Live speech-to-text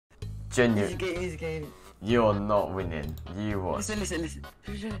Genuinely. Easy game. You're not winning. You what? Listen.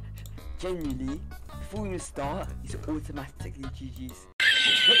 Genuinely, before we even start, it's automatically GG's.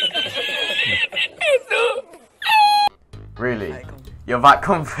 Really? You're that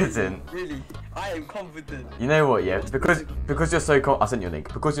confident? Really? I am confident. You know what, yeah? Because you're so I sent you a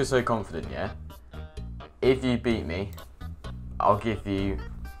link. Because you're so confident, yeah? If you beat me, I'll give you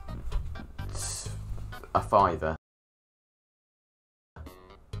a £5.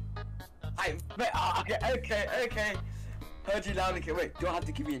 Okay. Heard you loud. Okay, wait. Do I have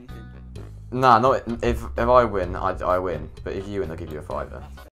to give you anything? Nah, not if I win, I win. But if you win, I'll give you a £5.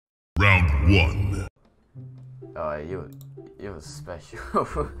 Round 1. Oh, you're special.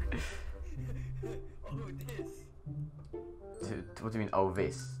 Oh, this. What do you mean? Oh,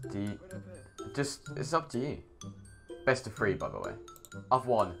 this? Do you just? It's up to you. Best of 3, by the way. I've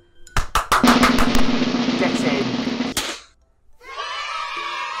won. Get in.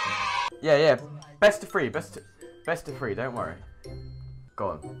 Yeah. Best of 3. Best of 3. Don't worry. Go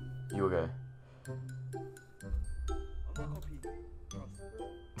on. You will go.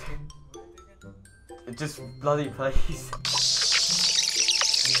 Just bloody please.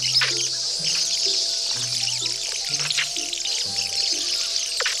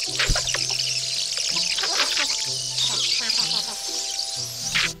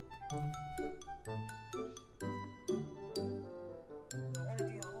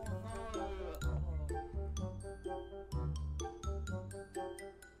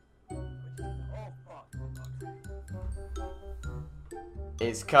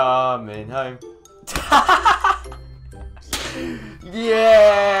 It's coming home.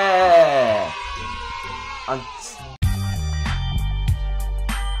 Yeah!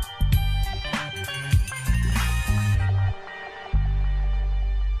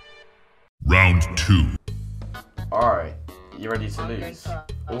 Round 2. Alright, you ready to lose?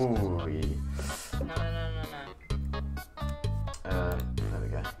 Ooh. No. There we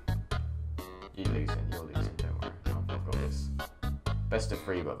go. You're losing, don't worry. I've got this. Best of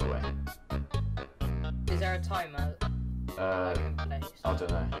 3, by the way. Is there a timer? I don't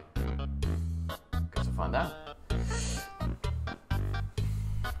know. Guess we'll find out.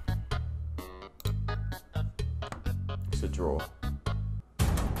 It's a draw. Can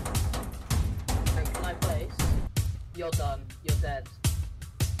I place? You're done. You're dead.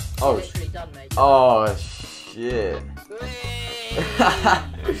 Oh, You're literally done, mate. Oh shit.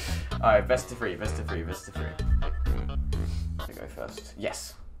 Alright, best of 3. I go first.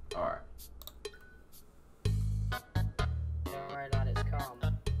 Yes. Alright. Don't worry, lad, it's calm.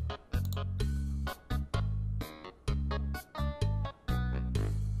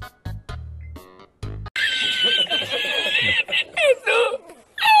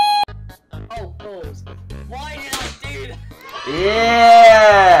 Oh, balls. Why did I do that?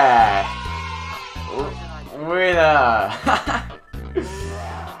 Yeah! Winner!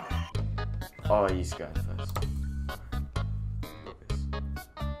 Oh, he's going first.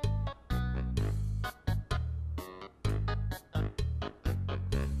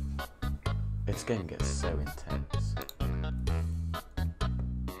 This game gets so intense.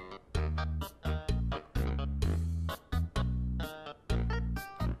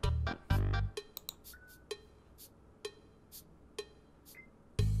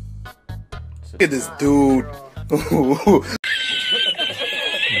 Look at this dude.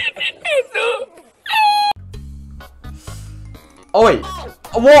 Oh wait!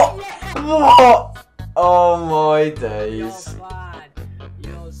 What? What? Oh my days. You're bad.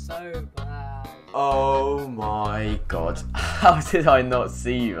 You're so bad. Oh my god. How did I not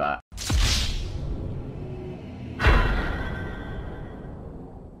see that?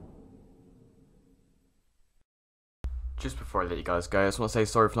 Just before I let you guys go, I just want to say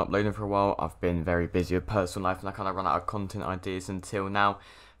sorry for not uploading for a while. I've been very busy with personal life and I kind of run out of content ideas until now.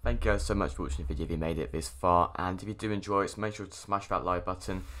 Thank you guys so much for watching the video if you made it this far. And if you do enjoy it, so make sure to smash that like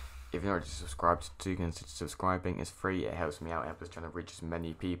button. If you're not already subscribed, do consider subscribing. It's free, it helps me out, it helps us trying to reach as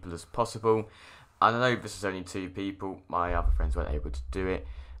many people as possible. And I know this is only 2 people, my other friends weren't able to do it.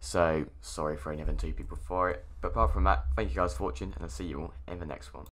 So, sorry for only having 2 people for it. But apart from that, thank you guys for watching and I'll see you all in the next one.